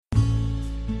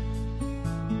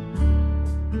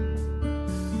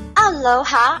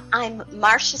Aloha, I'm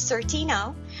Marcia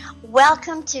Sortino.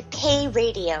 Welcome to Pay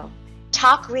Radio,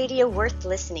 talk radio worth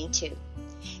listening to.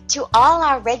 To all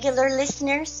our regular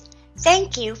listeners,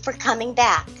 thank you for coming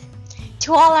back.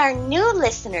 To all our new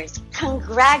listeners,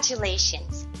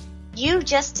 congratulations. You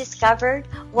just discovered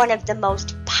one of the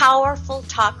most powerful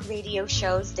talk radio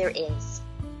shows there is.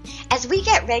 As we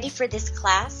get ready for this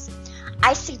class,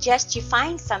 I suggest you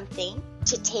find something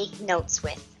to take notes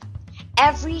with.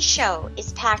 Every show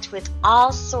is packed with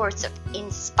all sorts of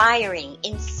inspiring,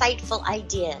 insightful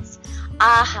ideas,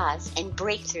 ahas, and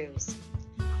breakthroughs.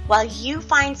 While you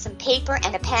find some paper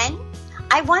and a pen,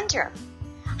 I wonder,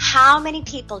 how many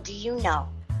people do you know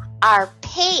are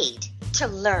paid to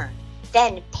learn,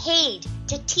 then paid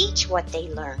to teach what they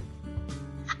learn?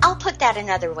 I'll put that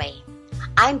another way.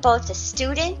 I'm both a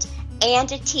student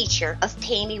and a teacher of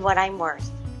Pay Me What I'm Worth.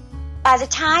 By the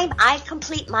time I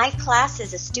complete my class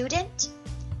as a student,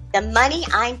 the money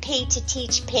I'm paid to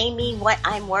teach Pay Me What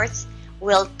I'm Worth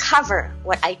will cover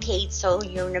what I paid Seoul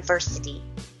University,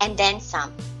 and then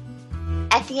some.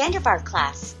 At the end of our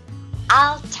class,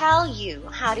 I'll tell you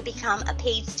how to become a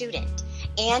paid student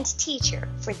and teacher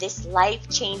for this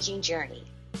life-changing journey.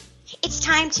 It's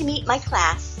time to meet my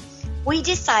class. We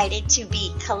decided to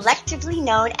be collectively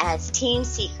known as Team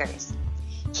Seekers.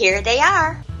 Here they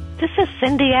are. This is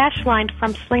Cindy Ashline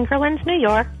from Slingerlands, New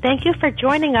York. Thank you for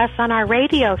joining us on our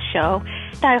radio show.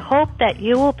 I hope that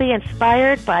you will be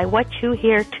inspired by what you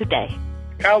hear today.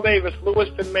 Cal Davis,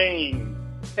 Lewiston, Maine.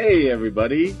 Hey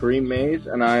everybody, Kareem Mays,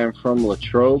 and I am from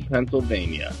Latrobe,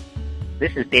 Pennsylvania.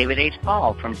 This is David H.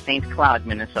 Paul from St. Cloud,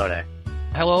 Minnesota.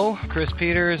 Hello, Chris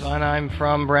Peters, and I'm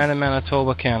from Brandon,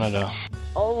 Manitoba, Canada.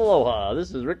 Aloha, this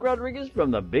is Rick Rodriguez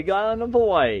from the Big Island of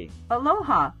Hawaii.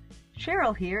 Aloha,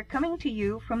 Cheryl here, coming to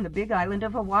you from the Big Island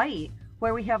of Hawaii,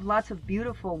 where we have lots of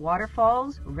beautiful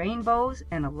waterfalls, rainbows,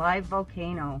 and a live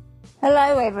volcano.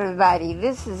 Hello everybody,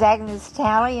 this is Agnes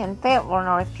Talley in Fayetteville,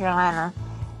 North Carolina.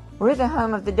 We're the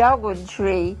home of the dogwood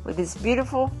tree with its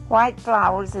beautiful white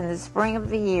flowers in the spring of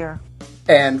the year.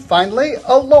 And finally,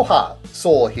 Aloha,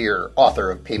 Soul here, author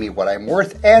of Pay Me What I'm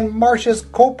Worth and Marcia's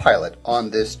co-pilot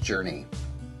on this journey.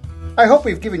 I hope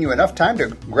we've given you enough time to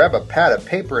grab a pad of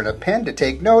paper and a pen to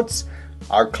take notes.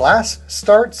 Our class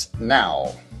starts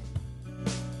now.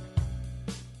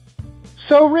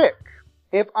 So, Rick,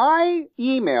 if I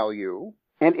email you,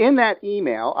 and in that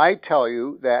email I tell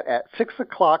you that at 6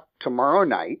 o'clock tomorrow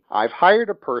night, I've hired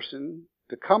a person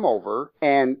to come over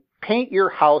and paint your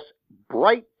house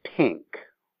bright pink.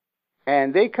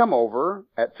 And they come over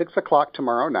at 6 o'clock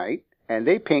tomorrow night, and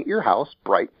they paint your house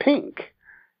bright pink.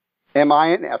 Am I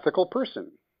an ethical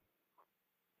person?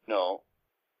 No.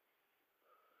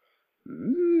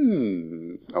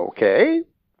 Okay.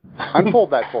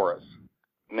 Unfold that for us.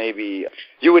 Maybe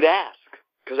you would ask,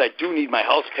 because I do need my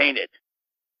house painted.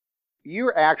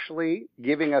 You're actually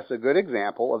giving us a good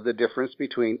example of the difference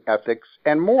between ethics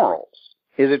and morals.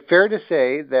 Is it fair to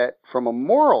say that from a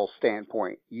moral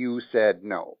standpoint, you said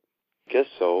no? Guess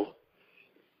so.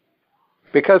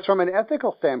 Because from an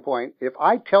ethical standpoint, if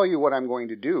I tell you what I'm going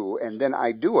to do and then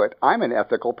I do it, I'm an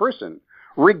ethical person,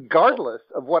 regardless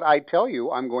of what I tell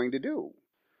you I'm going to do.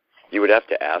 You would have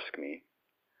to ask me.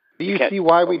 Do you see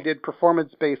why we did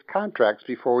performance-based contracts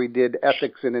before we did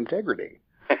ethics and integrity?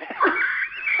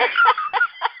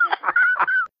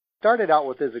 Started out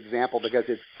with this example because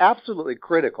it's absolutely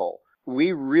critical.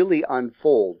 We really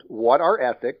unfold what are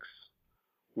ethics,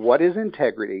 what is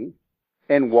integrity,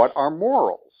 and what are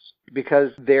morals,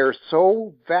 because they're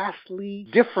so vastly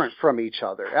different from each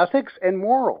other. Ethics and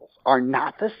morals are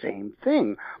not the same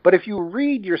thing. But if you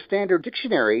read your standard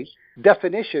dictionary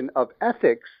definition of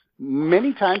ethics,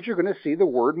 many times you're going to see the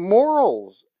word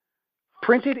morals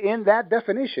printed in that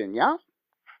definition, yeah?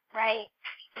 Right,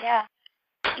 yeah.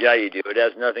 Yeah, you do. It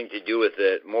has nothing to do with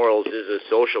it. Morals is a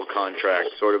social contract,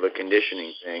 sort of a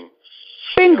conditioning thing.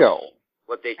 Bingo.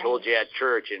 What they told you at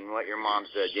church and what your mom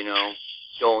said,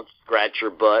 don't scratch your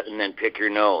butt and then pick your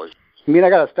nose. You mean I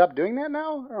got to stop doing that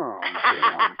now? Oh,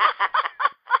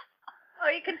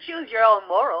 well, you can choose your own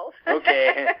morals.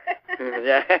 Okay.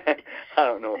 I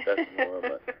don't know if that's moral,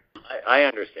 but I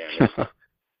understand it.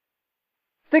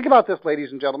 Think about this,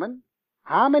 ladies and gentlemen.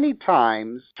 How many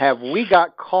times have we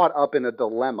got caught up in a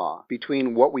dilemma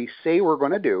between what we say we're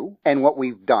going to do and what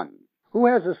we've done? Who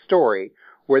has a story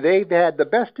where they've had the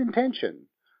best intention?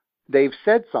 They've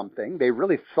said something, they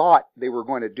really thought they were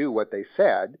going to do what they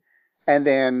said, and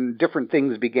then different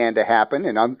things began to happen,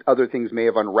 and other things may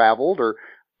have unraveled, or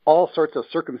all sorts of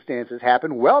circumstances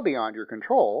happen well beyond your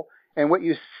control, and what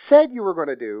you said you were going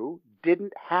to do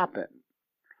didn't happen.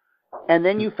 And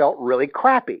then you felt really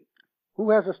crappy.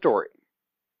 Who has a story?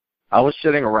 I was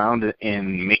sitting around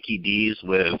in Mickey D's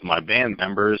with my band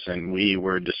members, and we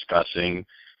were discussing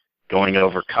going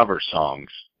over cover songs,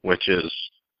 which is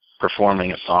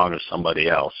performing a song of somebody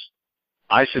else.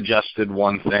 I suggested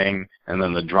one thing, and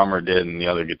then the drummer did, and the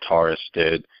other guitarist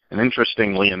did. And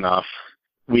interestingly enough,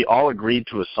 we all agreed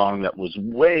to a song that was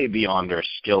way beyond our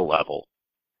skill level.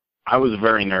 I was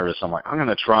very nervous. I'm like, I'm going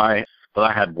to try, but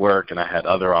I had work, and I had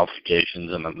other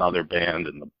obligations and another band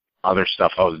and the other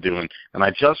stuff I was doing, and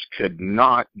I just could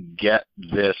not get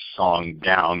this song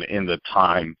down in the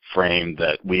time frame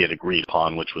that we had agreed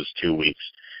upon, which was 2 weeks.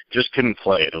 Just couldn't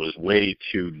play it. It was way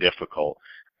too difficult.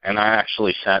 And I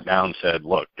actually sat down and said,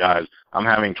 look, guys, I'm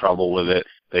having trouble with it.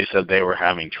 They said they were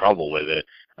having trouble with it.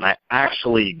 And I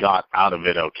actually got out of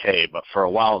it okay, but for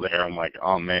a while there, I'm like,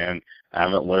 oh, man, I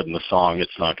haven't learned the song.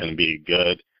 It's not going to be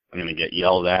good. I'm going to get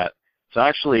yelled at. So I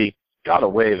actually got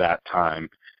away that time.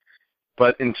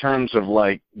 But in terms of,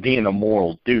 like, being a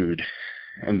moral dude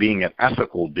and being an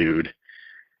ethical dude,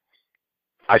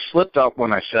 I slipped up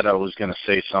when I said I was going to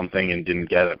say something and didn't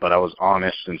get it, but I was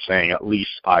honest in saying at least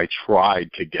I tried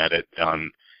to get it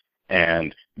done,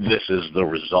 and this is the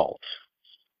result.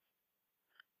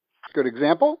 Good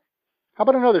example. How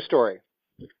about another story?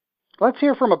 Let's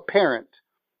hear from a parent.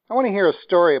 I want to hear a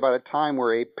story about a time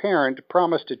where a parent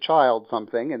promised a child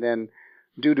something, and then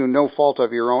due to no fault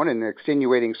of your own and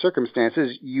extenuating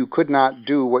circumstances, you could not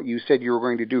do what you said you were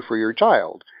going to do for your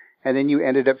child. And then you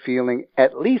ended up feeling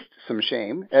at least some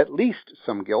shame, at least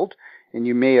some guilt, and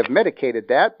you may have medicated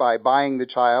that by buying the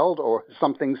child or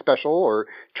something special or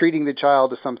treating the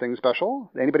child to something special.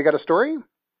 Anybody got a story?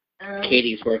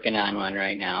 Katie's working on one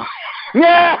right now.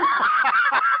 Yeah!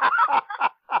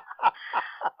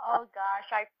 Oh,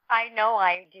 gosh, I know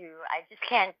I do. I just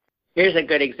can't. Here's a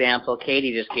good example.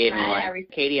 Katie just gave me one.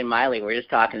 Katie and Miley were just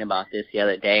talking about this the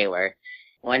other day, where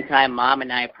one time Mom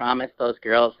and I promised those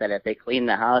girls that if they cleaned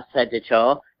the house head to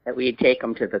toe, that we'd take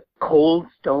them to the Cold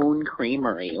Stone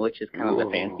Creamery, which is kind of a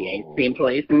fancy ice cream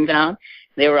place in town.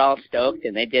 They were all stoked,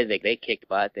 and they kicked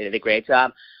butt. They did a great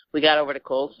job. We got over to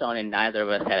Cold Stone, and neither of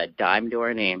us had a dime to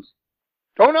our names.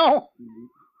 Oh, no!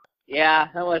 Yeah,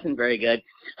 that wasn't very good.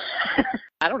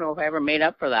 I don't know if I ever made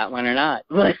up for that one or not,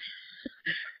 but...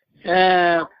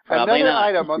 Another not.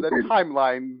 item on the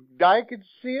timeline. I can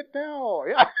see it now.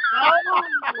 Yeah.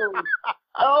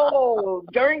 Oh,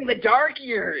 during the dark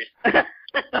years.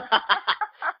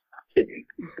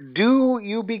 Do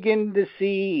you begin to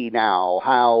see now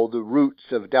how the roots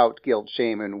of doubt, guilt,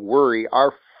 shame, and worry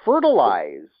are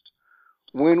fertilized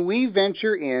when we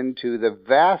venture into the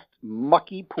vast,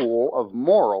 mucky pool of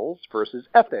morals versus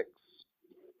ethics?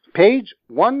 Page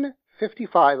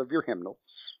 155 of your hymnals.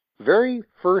 Very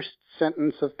first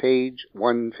sentence of page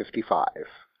 155.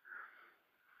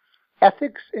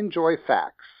 Ethics enjoy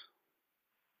facts.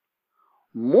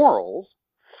 Morals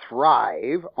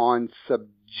thrive on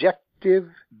subjective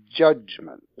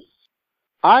judgments.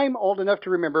 I'm old enough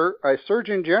to remember a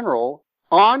Surgeon General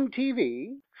on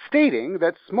TV stating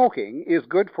that smoking is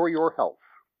good for your health.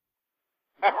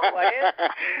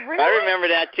 Really? I remember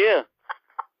that too.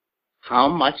 How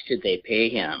much did they pay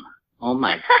him? Oh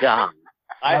my God.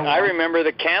 I remember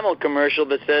the Camel commercial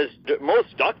that says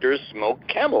most doctors smoke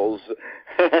Camels.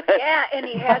 Yeah, and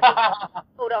he had the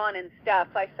coat on and stuff.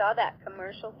 I saw that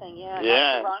commercial thing, not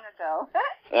so long ago.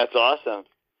 That's awesome.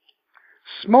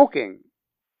 Smoking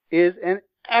is an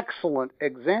excellent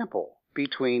example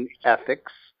between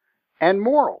ethics and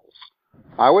morals.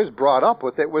 I was brought up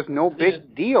with it was no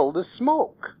big deal to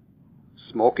smoke.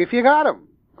 Smoke if you got 'em,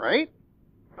 right?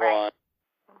 Right.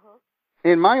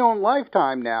 In my own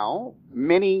lifetime now,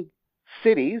 many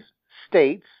cities,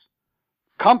 states,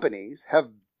 companies have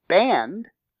banned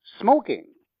smoking,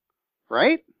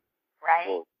 right? Right.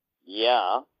 Well,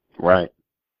 yeah. Right.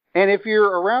 And if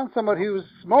you're around someone who's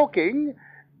smoking,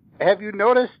 have you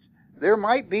noticed there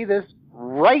might be this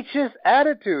righteous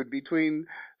attitude between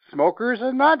smokers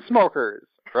and non-smokers,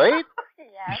 right?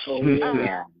 Yes. Oh,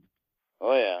 yeah.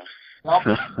 Oh,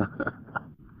 yeah.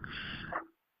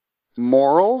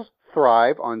 Morals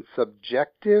thrive on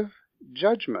subjective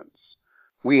judgments.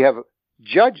 We have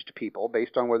judged people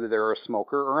based on whether they're a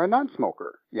smoker or a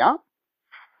non-smoker. Yeah?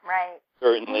 Right.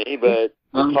 Certainly, but it's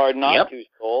hard not to,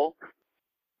 Soul.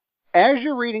 As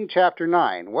you're reading Chapter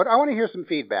 9, I want to hear some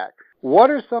feedback. What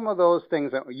are some of those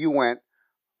things that you went,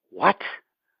 what?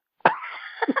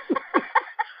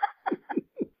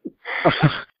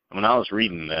 When I was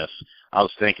reading this, I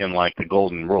was thinking like the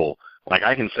golden rule. Like,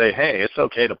 I can say, hey, it's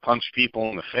okay to punch people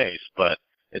in the face, but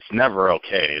it's never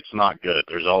okay. It's not good.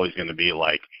 There's always going to be,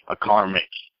 like, a karmic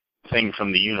thing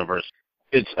from the universe.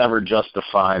 It's ever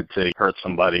justified to hurt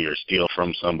somebody or steal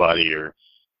from somebody or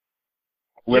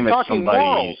limit You're talking somebody's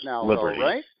morals now, liberty. though,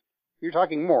 right? You're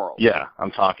talking morals. Yeah,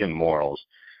 I'm talking morals.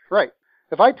 Right.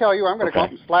 If I tell you I'm going to come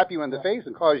Okay. up and slap you in the face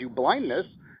and cause you blindness,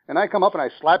 and I come up and I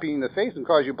slap you in the face and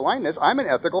cause you blindness, I'm an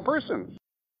ethical person.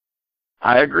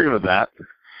 I agree with that.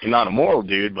 You're not a moral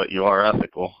dude, but you are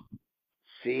ethical.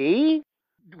 See?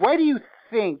 Why do you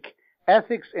think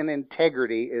ethics and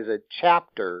integrity is a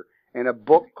chapter in a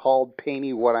book called Pay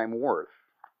Me What I'm Worth?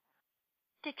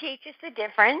 To teach us the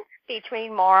difference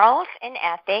between morals and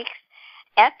ethics.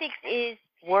 Ethics is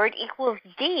word equals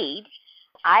deed.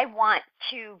 I want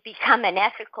to become an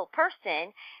ethical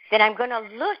person, then I'm going to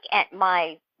look at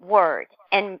my word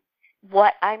and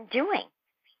what I'm doing.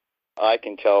 I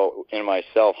can tell in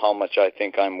myself how much I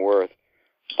think I'm worth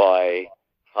by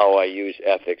how I use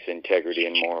ethics, integrity,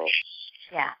 and morals.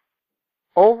 Yeah.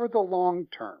 Over the long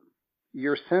term,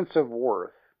 your sense of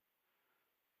worth,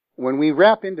 when we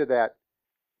wrap into that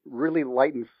really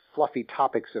light and fluffy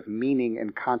topics of meaning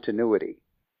and continuity,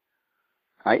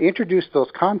 I introduced those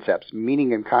concepts,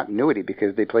 meaning and continuity,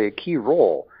 because they play a key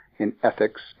role in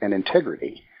ethics and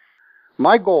integrity.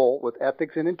 My goal with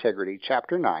Ethics and Integrity,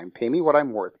 Chapter 9, Pay Me What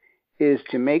I'm Worth, is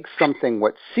to make something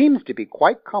what seems to be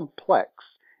quite complex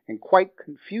and quite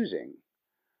confusing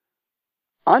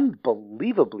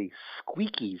unbelievably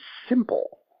squeaky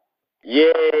simple.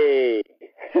 Yay!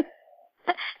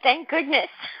 Thank goodness.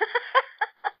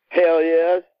 Hell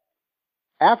yes.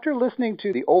 After listening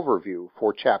to the overview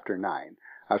for Chapter 9,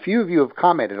 a few of you have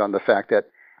commented on the fact that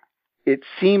it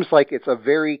seems like it's a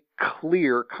very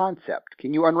clear concept.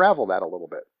 Can you unravel that a little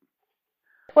bit?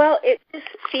 Well, it just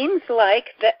seems like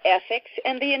the ethics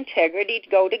and the integrity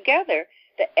go together.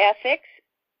 The ethics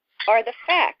are the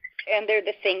facts, and they're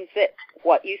the things that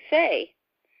what you say,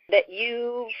 that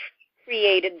you've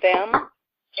created them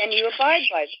and you abide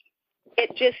by them.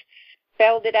 It just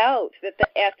spelled it out, that the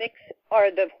ethics are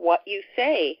the what you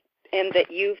say, and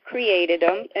that you've created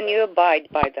them and you abide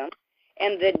by them.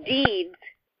 And the deeds,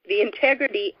 the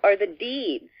integrity are the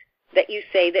deeds that you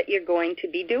say that you're going to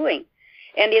be doing.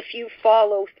 And if you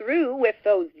follow through with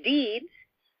those deeds,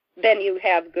 then you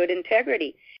have good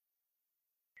integrity.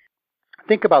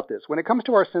 Think about this. When it comes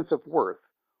to our sense of worth,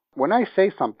 when I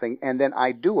say something and then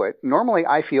I do it, normally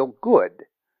I feel good.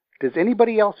 Does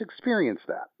anybody else experience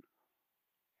that?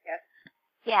 Yes.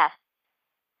 Yes,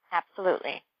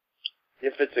 absolutely.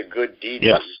 If it's a good deed.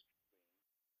 Yes.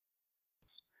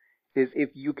 Is if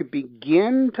you could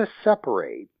begin to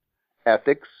separate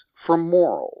ethics from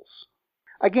morals.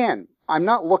 Again, I'm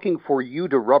not looking for you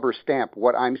to rubber stamp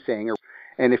what I'm saying,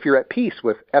 and if you're at peace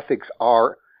with ethics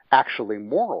are actually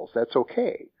morals, that's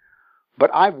okay. But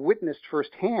I've witnessed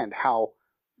firsthand how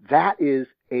that is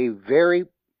a very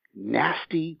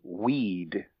nasty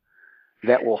weed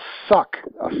that will suck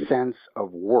a sense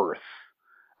of worth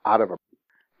out of a...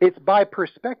 It's by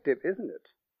perspective, isn't it?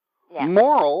 Yeah.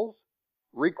 Morals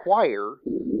require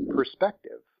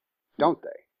perspective, don't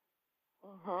they?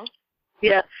 Mm-hmm.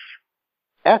 Yes.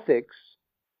 Ethics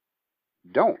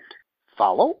don't.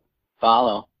 Follow?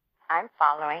 Follow. I'm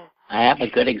following. I have a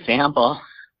good example.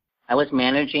 I was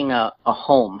managing a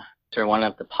home, so one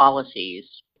of the policies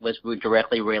was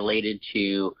directly related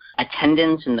to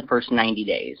attendance in the first 90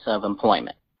 days of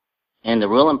employment. And the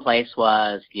rule in place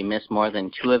was if you miss more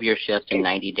than 2 of your shifts in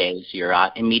 90 days, you're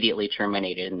immediately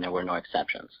terminated, and there were no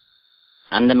exceptions.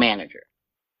 I'm the manager.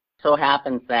 So it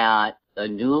happens that a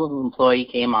new employee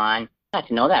came on. I got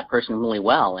to know that person really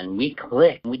well, and we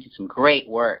clicked. We did some great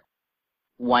work.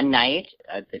 One night,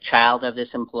 the child of this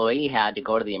employee had to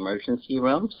go to the emergency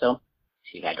room, so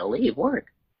she had to leave work.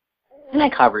 And I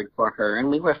covered for her, and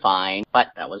we were fine, but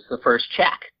that was the first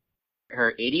check.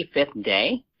 Her 85th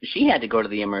day, she had to go to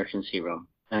the emergency room,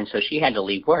 and so she had to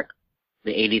leave work.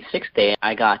 The 86th day,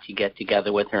 I got to get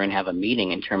together with her and have a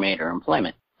meeting and terminate her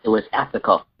employment. It was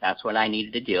ethical. That's what I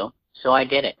needed to do, so I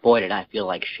did it. Boy, did I feel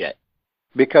like shit.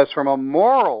 Because from a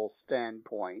moral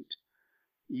standpoint,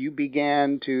 you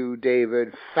began to,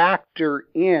 David, factor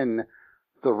in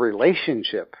the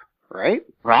relationship, right?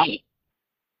 Right.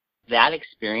 That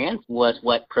experience was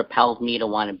what propelled me to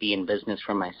want to be in business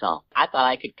for myself. I thought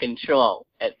I could control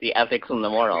the ethics and the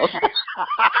morals. That's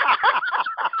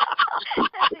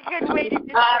a good way to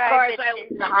describe Of course, it. I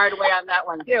learned the hard way on that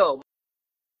one, too.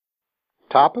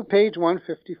 Top of page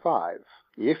 155.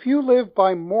 If you live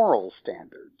by moral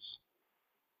standards,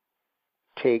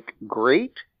 take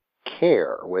great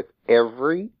care with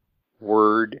every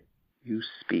word you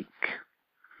speak.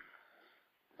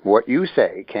 What you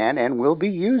say can and will be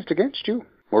used against you.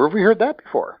 Where have we heard that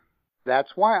before?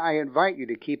 That's why I invite you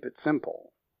to keep it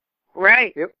simple.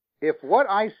 Right. If what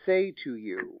I say to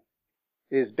you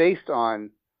is based on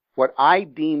what I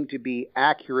deem to be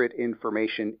accurate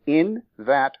information in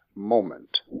that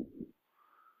moment.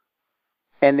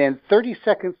 And then 30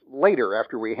 seconds later,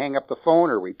 after we hang up the phone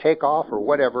or we take off or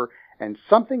whatever, and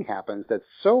something happens that's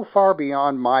so far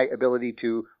beyond my ability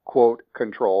to, quote,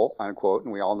 control, unquote,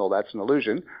 and we all know that's an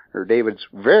illusion, or David's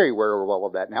very well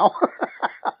of that now.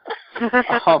 So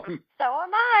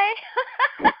am I.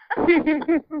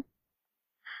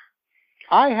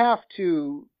 I have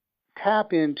to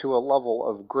tap into a level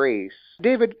of grace.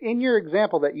 David, in your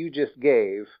example that you just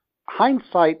gave,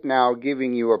 hindsight now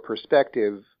giving you a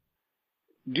perspective,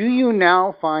 do you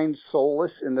now find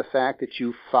solace in the fact that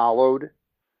you followed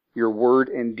your word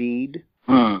and deed?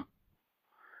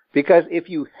 Because if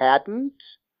you hadn't,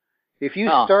 if you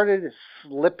started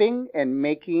slipping and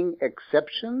making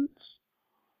exceptions,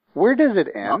 where does it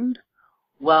end?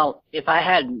 Well, if I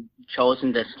had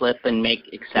chosen to slip and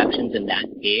make exceptions in that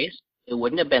case, it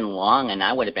wouldn't have been long and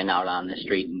I would have been out on the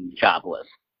street and jobless.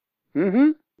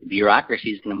 Mm-hmm. The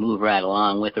bureaucracy is going to move right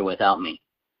along with or without me.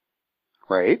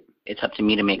 Right. It's up to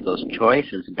me to make those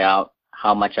choices about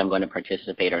how much I'm going to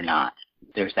participate or not.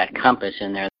 There's that compass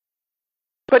in there.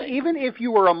 But even if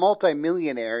you were a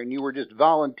multimillionaire and you were just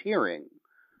volunteering,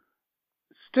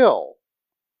 still,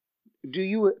 do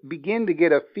you begin to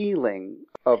get a feeling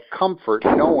of comfort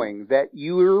knowing that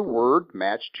your word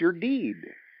matched your deed?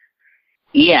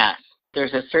 Yes,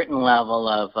 there's a certain level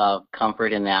of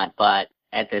comfort in that, but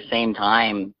at the same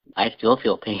time, I still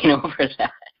feel pain over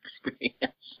that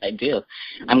experience. I do.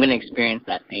 I'm going to experience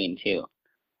that pain too.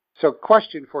 So,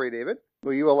 question for you, David.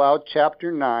 Will you allow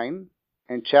Chapter 9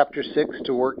 and Chapter 6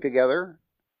 to work together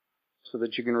so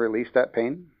that you can release that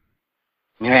pain?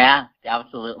 Yeah,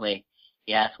 absolutely.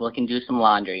 Yes, we can do some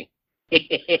laundry.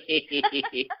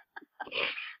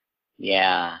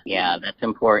 Yeah, that's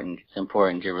important. It's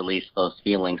important to release those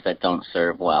feelings that don't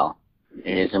serve well.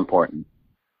 It is important.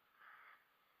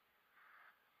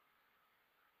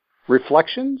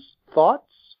 Reflections? Thoughts?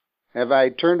 Have I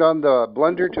turned on the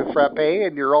blender to frappe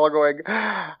and you're all going,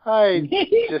 I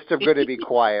just am going to be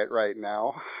quiet right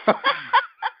now?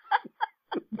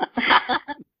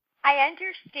 I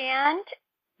understand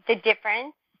the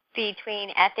difference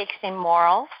between ethics and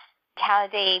morals, how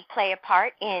they play a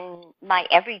part in my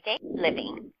everyday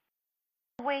living.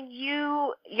 When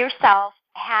you yourself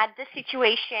had the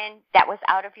situation that was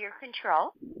out of your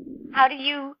control, how do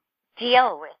you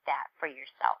deal with that for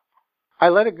yourself? I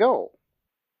let it go.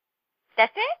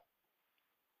 That's it?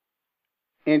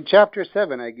 In Chapter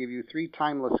 7, I give you 3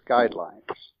 timeless guidelines.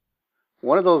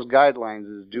 One of those guidelines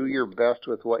is do your best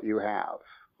with what you have.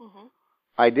 Mm-hmm.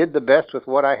 I did the best with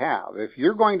what I have. If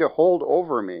you're going to hold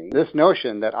over me this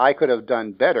notion that I could have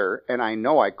done better and I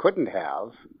know I couldn't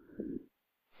have,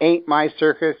 ain't my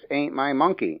circus, ain't my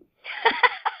monkey.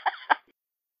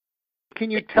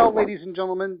 Can you tell, ladies and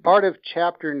gentlemen, part of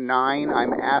Chapter 9,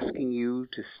 I'm asking you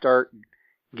to start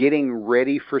getting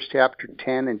ready for Chapter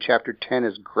 10, and Chapter 10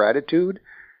 is gratitude.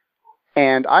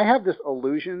 And I have this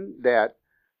illusion that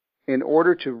in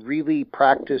order to really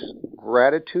practice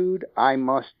gratitude, I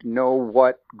must know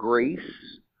what grace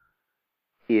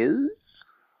is.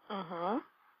 Mm-hmm.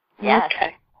 Yes.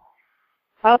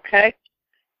 Okay.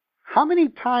 How many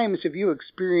times have you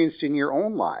experienced in your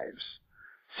own lives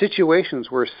situations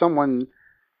where someone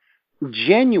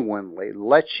genuinely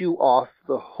lets you off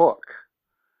the hook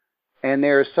and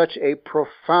there is such a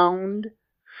profound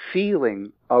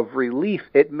feeling of relief,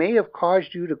 it may have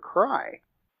caused you to cry?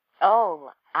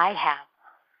 Oh, I have.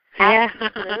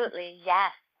 Absolutely,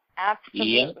 yes.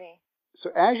 Absolutely.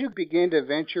 So as you begin to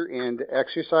venture into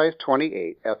Exercise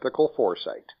 28, Ethical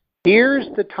Foresight, here's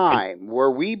the time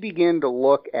where we begin to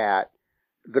look at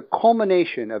the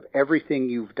culmination of everything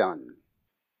you've done.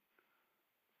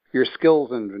 Your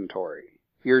skills inventory,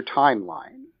 your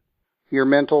timeline, your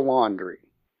mental laundry,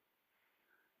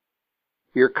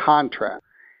 your contract.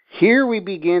 Here we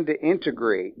begin to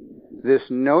integrate this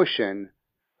notion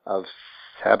of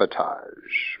sabotage.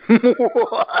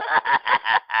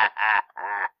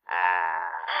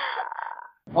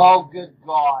 Oh, good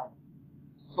God.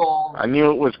 Soul. I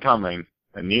knew it was coming.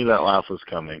 I knew that laugh was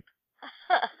coming.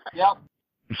 Yep.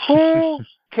 Who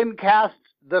can cast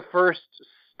the first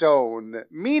stone?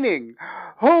 Meaning,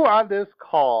 who on this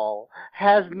call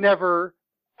has never,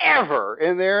 ever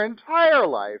in their entire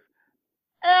life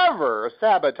ever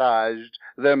sabotaged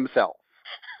themselves?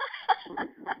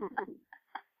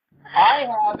 I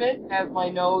haven't, as my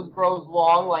nose grows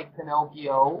long like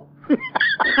Pinocchio.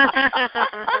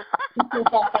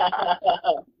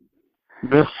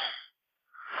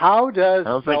 How does I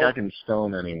don't think I can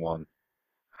stone anyone.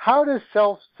 How does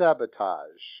self-sabotage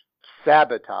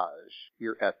sabotage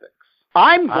your ethics?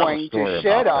 I'm going to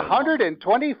shed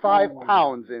 125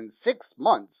 pounds in 6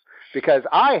 months because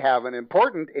I have an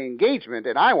important engagement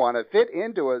and I want to fit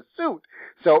into a suit.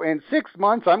 So in 6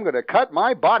 months, I'm going to cut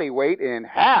my body weight in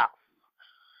half.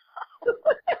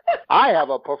 I have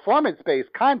a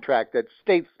performance-based contract that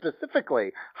states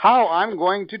specifically how I'm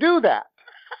going to do that.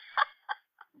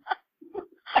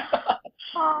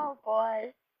 Oh,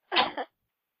 boy.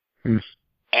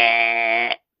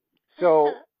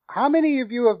 So, how many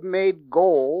of you have made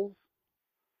goals,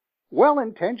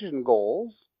 well-intentioned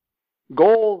goals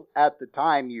at the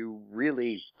time you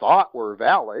really thought were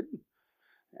valid,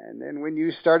 and then when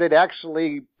you started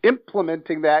actually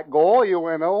implementing that goal, you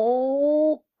went,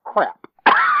 oh, crap.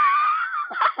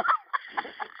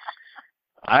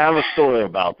 I have a story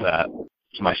about that.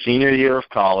 It's my senior year of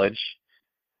college.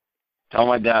 Tell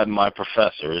my dad and my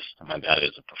professors, my dad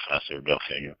is a professor, go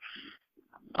figure.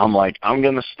 I'm like, I'm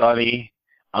going to study.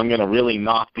 I'm going to really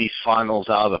knock these finals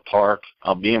out of the park.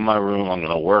 I'll be in my room. I'm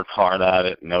going to work hard at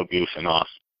it. No goofing off.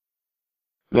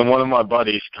 Then one of my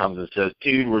buddies comes and says,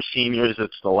 dude, we're seniors.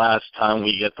 It's the last time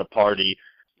we get to party.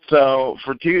 So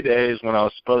for 2 days when I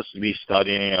was supposed to be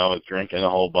studying, I was drinking a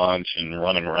whole bunch and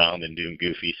running around and doing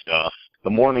goofy stuff. The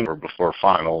morning before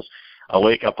finals, I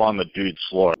wake up on the dude's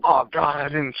floor. Oh, God, I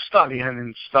didn't study. I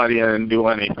didn't do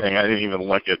anything. I didn't even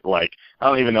look at, I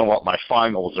don't even know what my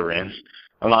finals are in.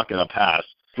 I'm not going to pass.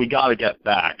 We got to get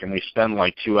back, and we spend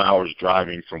 2 hours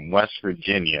driving from West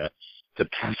Virginia to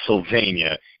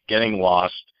Pennsylvania, getting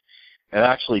lost. It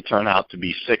actually turned out to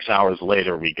be 6 hours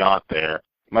later we got there.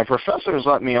 My professors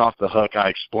let me off the hook. I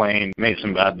explained, made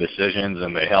some bad decisions,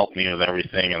 and they helped me with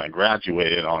everything, and I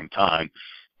graduated on time.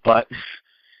 But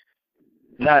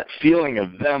that feeling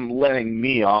of them letting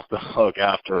me off the hook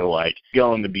after,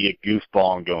 going to be a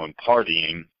goofball and going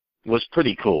partying was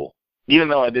pretty cool. Even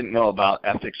though I didn't know about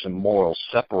ethics and morals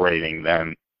separating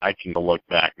them, I can look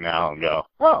back now and go,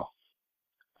 oh,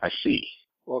 I see.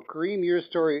 Well, Kareem, your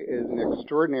story is an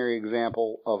extraordinary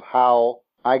example of how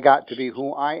I got to be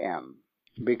who I am.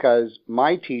 Because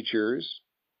my teachers,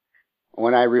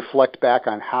 when I reflect back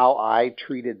on how I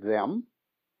treated them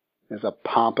as a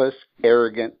pompous,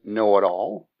 arrogant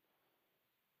know-it-all,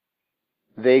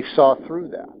 they saw through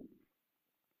that.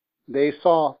 They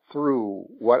saw through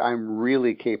what I'm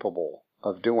really capable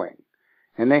of doing.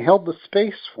 And they held the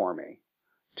space for me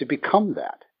to become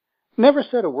that. Never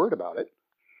said a word about it.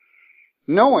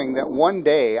 Knowing that one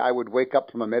day I would wake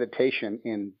up from a meditation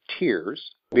in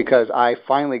tears because I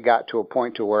finally got to a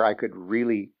point to where I could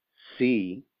really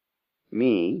see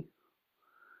me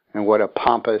and what a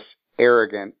pompous,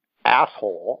 arrogant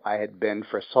asshole I had been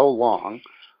for so long,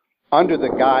 under the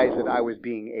guise that I was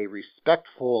being a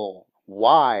respectful,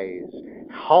 wise,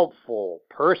 helpful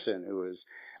person who was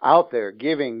out there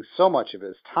giving so much of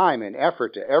his time and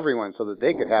effort to everyone so that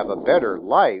they could have a better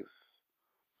life.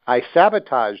 I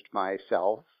sabotaged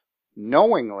myself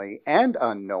knowingly and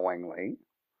unknowingly,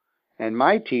 and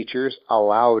my teachers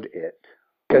allowed it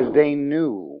because they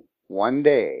knew one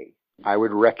day I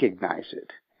would recognize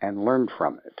it and learn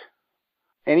from it.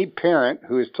 Any parent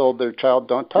who has told their child,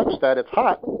 don't touch that, it's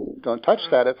hot. Don't touch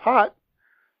that, it's hot.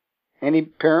 Any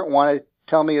parent want to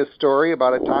tell me a story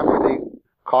about a time where they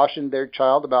cautioned their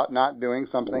child about not doing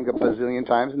something a bazillion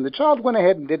times, and the child went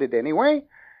ahead and did it anyway,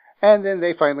 and then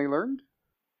they finally learned?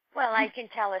 Well, I can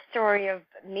tell a story of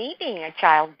me being a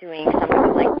child doing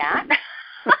something like that.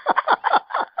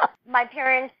 My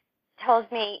parents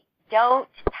told me, don't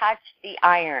touch the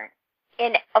iron.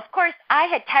 And, of course, I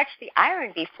had touched the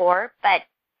iron before, but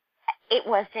it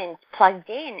wasn't plugged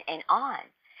in and on.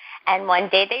 And one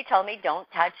day they told me, don't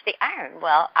touch the iron.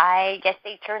 Well, I guess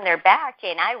they turned their back,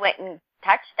 and I went and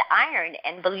touched the iron,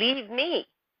 and believe me,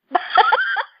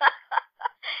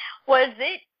 was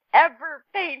it ever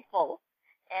painful?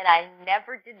 And I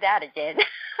never did that again.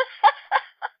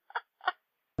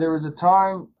 There was a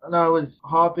time when I was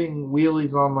hopping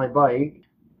wheelies on my bike.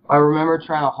 I remember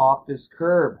trying to hop this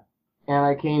curb. And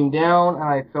I came down and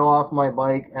I fell off my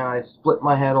bike and I split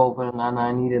my head open and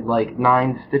I needed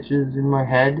 9 stitches in my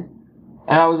head.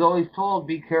 And I was always told,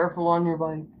 be careful on your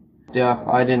bike. Yeah,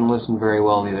 I didn't listen very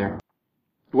well either.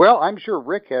 Well, I'm sure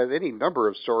Rick has any number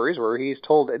of stories where he's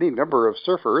told any number of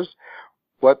surfers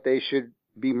what they should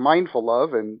be mindful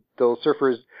of, and those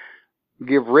surfers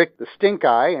give Rick the stink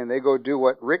eye, and they go do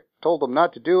what Rick told them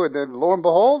not to do, and then lo and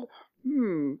behold,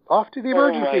 off to the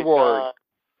emergency ward.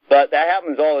 But that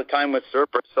happens all the time with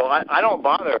surfers, so I don't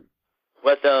bother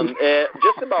with them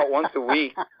just about once a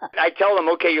week. I tell them,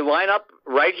 okay, you line up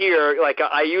right here.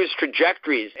 I use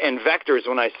trajectories and vectors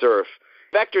when I surf.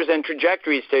 Vectors and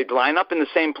trajectories to line up in the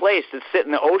same place to sit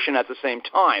in the ocean at the same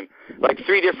time,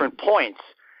 3 different points.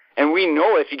 And we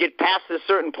know if you get past this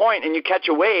certain point and you catch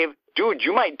a wave, dude,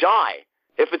 you might die.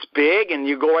 If it's big and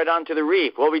you go right onto the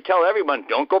reef, well, we tell everyone,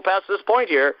 don't go past this point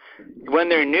here. When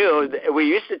they're new, we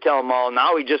used to tell them all.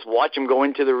 Now we just watch them go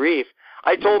into the reef.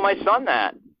 I told my son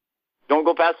that. Don't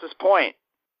go past this point.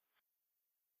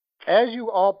 As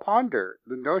you all ponder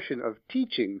the notion of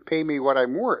teaching Pay Me What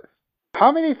I'm Worth,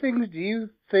 how many things do you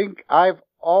think I've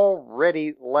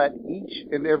already let each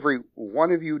and every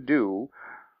one of you do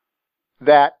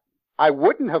that I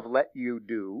wouldn't have let you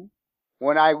do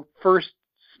when I first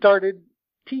started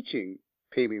teaching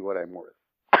Pay Me What I'm Worth?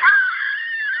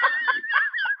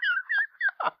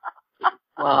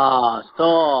 Oh, so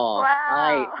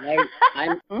Wow.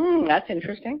 I'm that's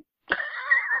interesting.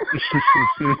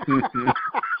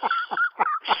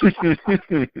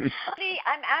 See,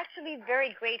 I'm actually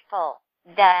very grateful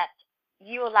that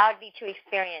you allowed me to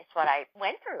experience what I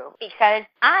went through, because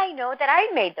I know that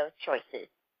I made those choices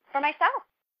for myself.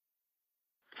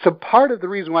 So part of the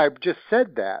reason why I've just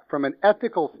said that, from an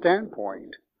ethical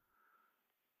standpoint,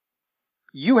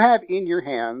 you have in your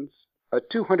hands a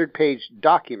 200-page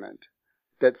document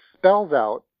that spells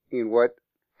out in what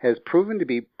has proven to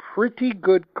be pretty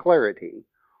good clarity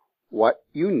what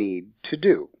you need to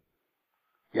do.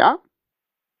 Yeah?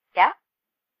 Yeah?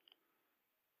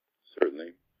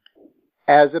 Certainly.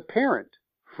 As a parent,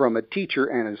 from a teacher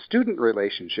and a student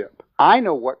relationship, I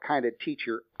know what kind of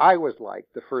teacher I was like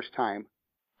the first time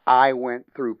I went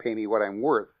through Pay Me What I'm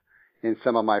Worth in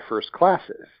some of my first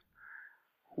classes.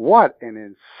 What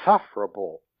an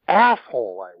insufferable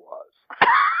asshole I was.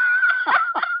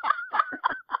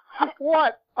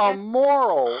 What a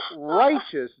moral,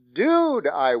 righteous dude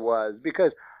I was,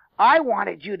 because I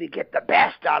wanted you to get the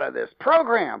best out of this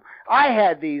program. I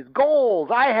had these goals.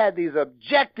 I had these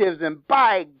objectives, and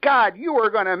by God, you were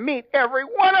going to meet every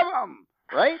one of them,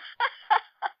 right?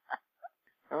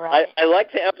 Right. I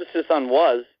like the emphasis on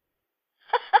was.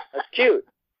 That's cute.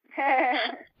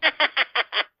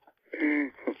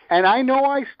 And I know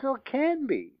I still can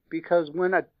be, because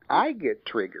when I get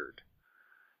triggered,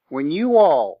 when you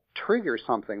all trigger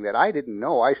something that I didn't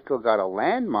know, I still got a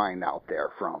landmine out there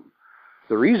from.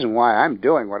 The reason why I'm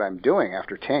doing what I'm doing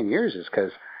after 10 years is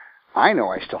because I know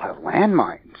I still have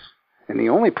landmines. And the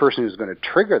only person who's going to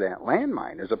trigger that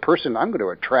landmine is a person I'm going to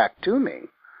attract to me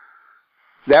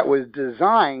that was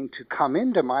designed to come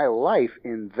into my life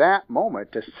in that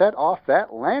moment to set off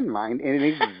that landmine in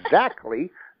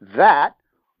exactly that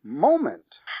moment.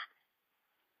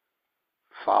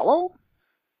 Follow?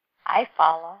 I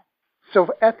follow. So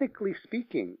ethically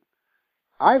speaking,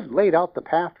 I've laid out the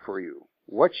path for you.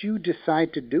 What you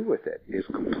decide to do with it is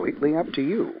completely up to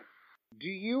you. Do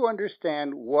you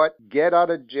understand what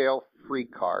get-out-of-jail-free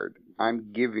card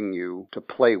I'm giving you to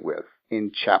play with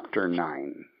in Chapter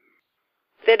 9?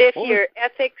 That if your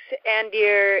ethics and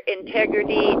your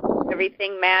integrity,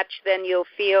 everything match, then you'll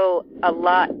feel a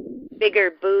lot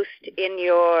bigger boost in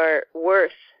your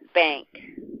worth bank.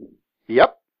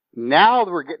 Yep. Now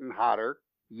we're getting hotter.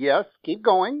 Yes, keep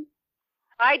going.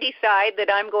 I decide that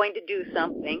I'm going to do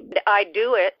something. I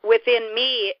do it. Within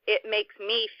me, it makes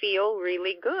me feel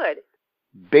really good.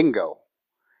 Bingo.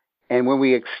 And when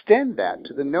we extend that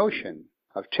to the notion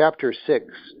of Chapter 6,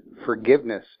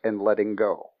 forgiveness and letting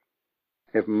go,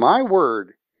 if my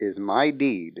word is my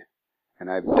deed, and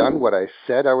I've done what I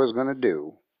said I was going to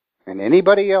do, and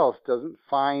anybody else doesn't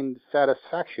find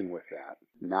satisfaction with that,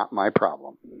 not my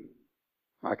problem.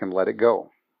 I can let it go.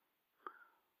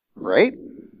 Right?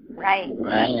 Right.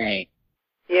 Right.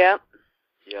 Yeah.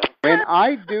 Yeah. When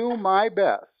I do my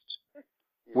best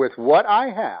with what I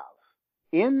have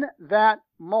in that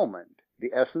moment,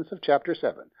 the essence of Chapter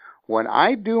 7, when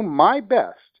I do my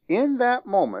best in that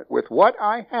moment with what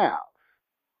I have,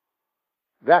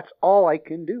 that's all I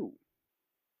can do.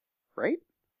 Right?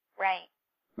 Right.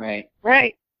 Right.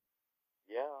 Right.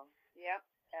 Yeah. Yep,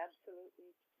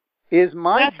 absolutely. Is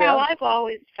my That's best... how I've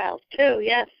always felt, too,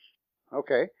 yes.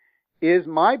 Okay. Is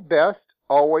my best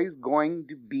always going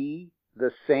to be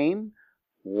the same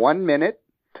 1 minute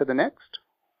to the next?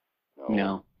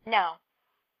 No. No.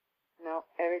 No,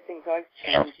 everything's always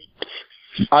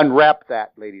changing. Unwrap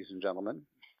that, ladies and gentlemen.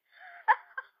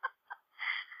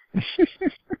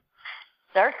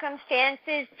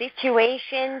 Circumstances,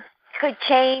 situations could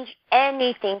change.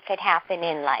 Anything could happen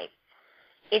in life.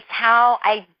 It's how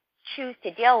I choose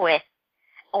to deal with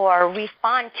or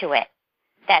respond to it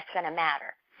that's going to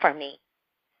matter for me.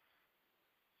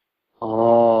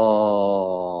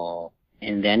 Oh.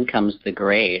 And then comes the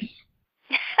grace.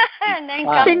 And then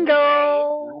Wow. comes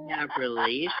Bingo! We have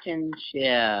relationships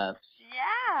Yeah.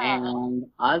 and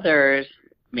others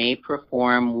may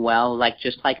perform well,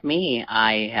 just like me.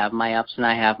 I have my ups and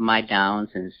I have my downs,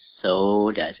 and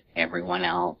so does everyone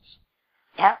else.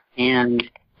 Yep. And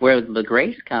where the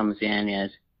grace comes in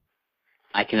is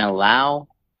I can allow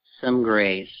some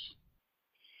grace.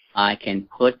 I can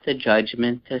put the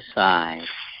judgment aside.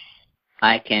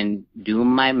 I can do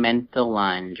my mental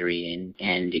laundry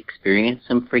and experience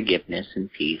some forgiveness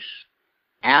and peace.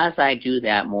 As I do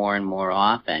that more and more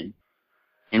often,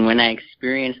 and when I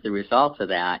experience the results of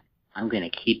that, I'm going to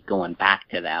keep going back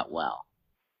to that well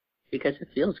because it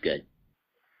feels good.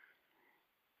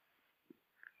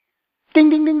 Ding,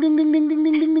 ding, ding, ding, ding, ding, ding,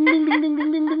 ding, ding, ding, ding, ding, ding,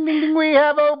 ding, ding, ding, ding. We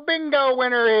have a bingo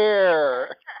winner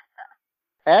here.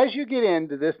 As you get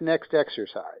into this next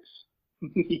exercise,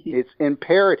 it's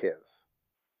imperative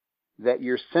that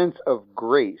your sense of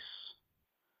grace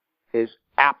is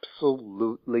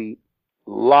absolutely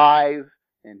live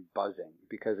and buzzing,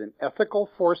 because in ethical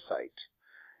foresight,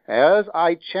 as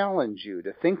I challenge you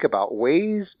to think about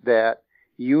ways that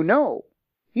you know,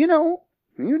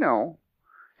 and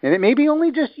it may be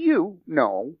only just you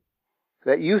know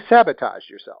that you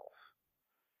sabotage yourself.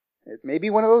 It may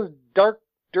be one of those dark,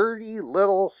 dirty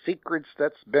little secrets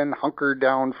that's been hunkered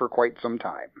down for quite some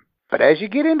time. But as you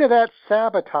get into that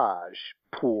sabotage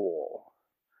pool,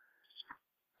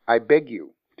 I beg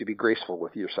you to be graceful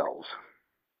with yourselves.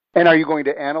 And are you going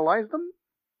to analyze them,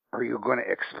 or are you going to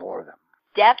explore them?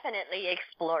 Definitely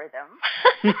explore them.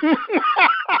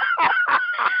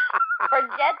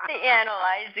 Forget the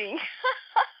analyzing.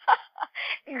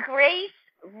 Grace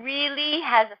really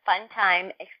has a fun time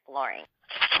exploring.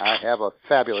 I have a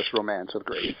fabulous romance with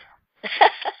Grace.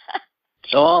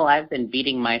 Joel, I've been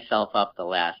beating myself up the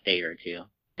last day or two.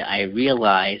 I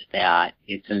realized that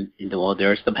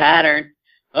there's the pattern.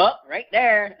 Oh, right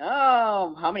there.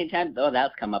 Oh, how many times? Oh,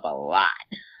 that's come up a lot.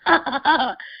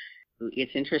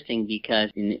 It's interesting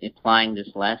because in applying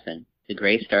this lesson, the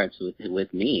grace starts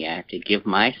with me. I have to give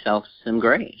myself some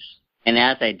grace. And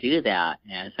as I do that,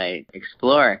 as I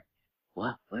explore,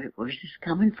 where's this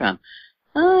coming from?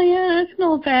 Oh, yeah, that's an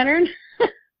old pattern.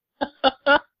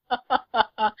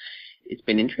 It's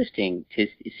been interesting to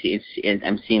see.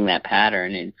 I'm seeing that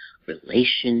pattern in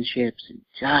relationships and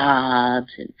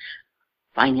jobs and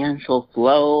financial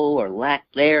flow or lack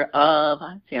thereof.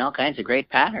 I'm seeing all kinds of great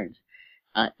patterns.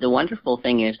 The wonderful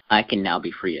thing is I can now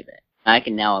be free of it. I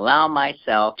can now allow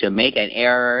myself to make an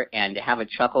error and to have a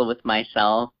chuckle with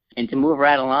myself and to move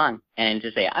right along and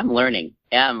to say, I'm learning.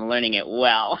 Yeah, I'm learning it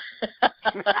well.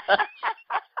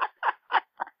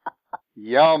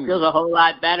 Yum. Feels a whole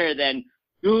lot better than...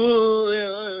 I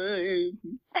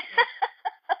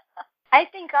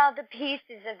think all the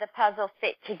pieces of the puzzle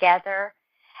fit together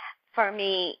for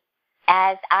me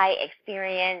as I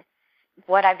experience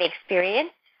what I've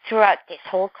experienced throughout this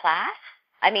whole class.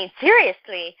 I mean,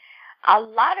 seriously, a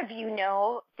lot of you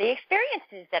know the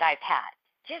experiences that I've had.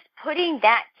 Just putting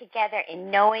that together and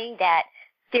knowing that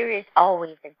there is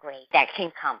always a grace that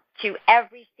can come to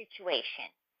every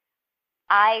situation.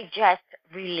 I just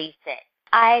release it.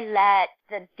 I let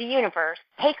the universe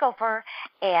take over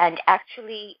and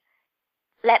actually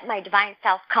let my divine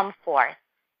self come forth.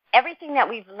 Everything that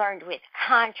we've learned with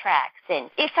contracts, and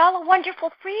it's all a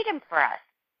wonderful freedom for us.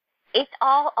 It's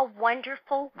all a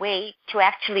wonderful way to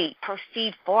actually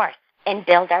proceed forth and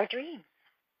build our dreams.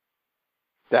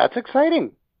 That's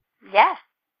exciting. Yes.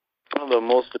 One of the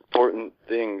most important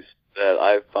things that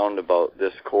I've found about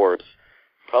this course,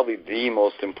 probably the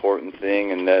most important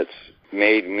thing, and that's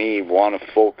made me want to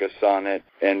focus on it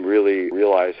and really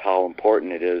realize how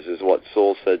important it is what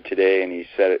Soul said today, and he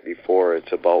said it before.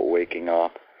 It's about waking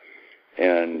up.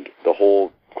 And the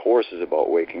whole course is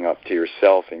about waking up to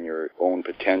yourself and your own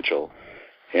potential.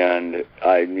 And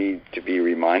I need to be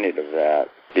reminded of that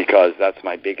because that's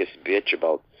my biggest bitch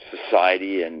about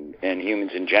society and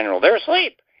humans in general. They're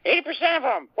asleep. 80% of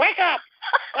them. Wake up.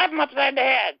 Slap them upside the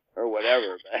head. Or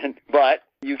whatever. But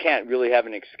you can't really have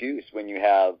an excuse when you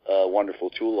have a wonderful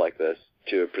tool like this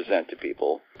to present to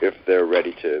people if they're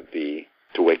ready to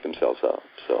wake themselves up.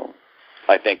 So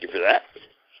I thank you for that.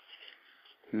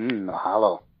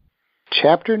 Mahalo.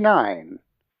 Chapter 9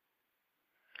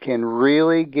 can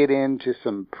really get into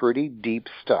some pretty deep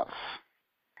stuff.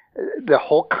 The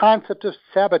whole concept of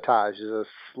sabotage is a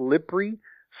slippery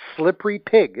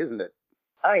pig, isn't it?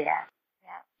 Oh, yeah.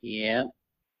 Yeah.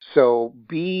 So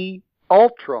be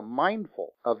ultra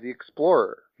mindful of the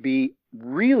explorer. Be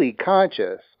really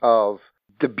conscious of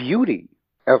the beauty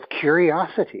of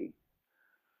curiosity.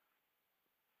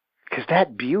 Because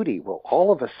that beauty will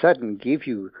all of a sudden give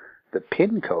you the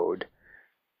pin code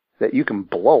that you can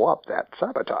blow up that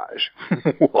sabotage.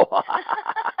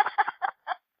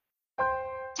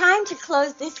 Time to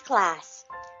close this class.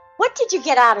 What did you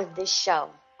get out of this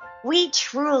show? We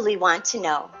truly want to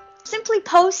know. Simply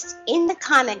post in the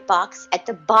comment box at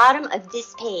the bottom of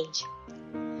this page.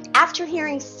 After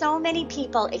hearing so many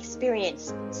people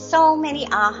experience so many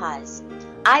ahas,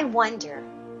 I wonder,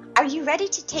 are you ready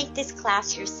to take this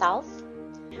class yourself?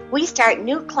 We start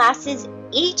new classes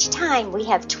each time we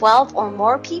have 12 or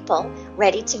more people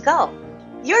ready to go.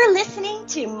 You're listening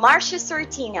to Marcia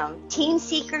Sortino, Team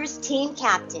Seekers Team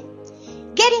Captain.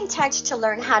 Get in touch to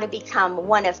learn how to become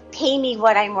one of Pay Me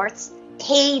What I'm Worth's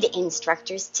paid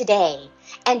instructors today.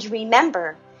 And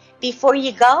remember, before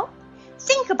you go,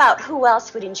 think about who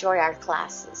else would enjoy our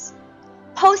classes.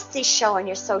 Post this show on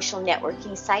your social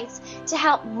networking sites to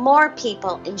help more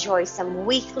people enjoy some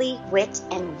weekly wit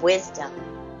and wisdom.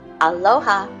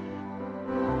 Aloha.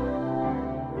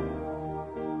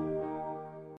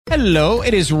 Hello,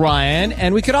 it is Ryan,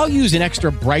 and we could all use an extra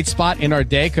bright spot in our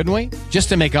day, couldn't we? Just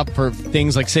to make up for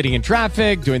things like sitting in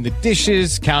traffic, doing the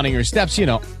dishes, counting your steps, you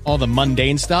know, all the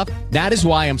mundane stuff. That is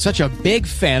why I'm such a big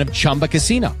fan of Chumba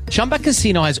Casino. Chumba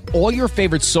Casino has all your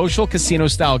favorite social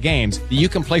casino-style games that you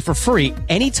can play for free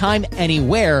anytime,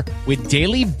 anywhere with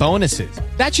daily bonuses.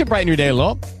 That should brighten your day a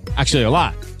little. Actually, a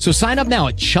lot. So sign up now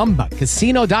at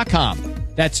ChumbaCasino.com.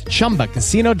 That's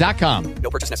ChumbaCasino.com. No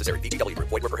purchase necessary. VGW Group.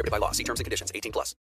 Void where prohibited by law. See terms and conditions. 18+.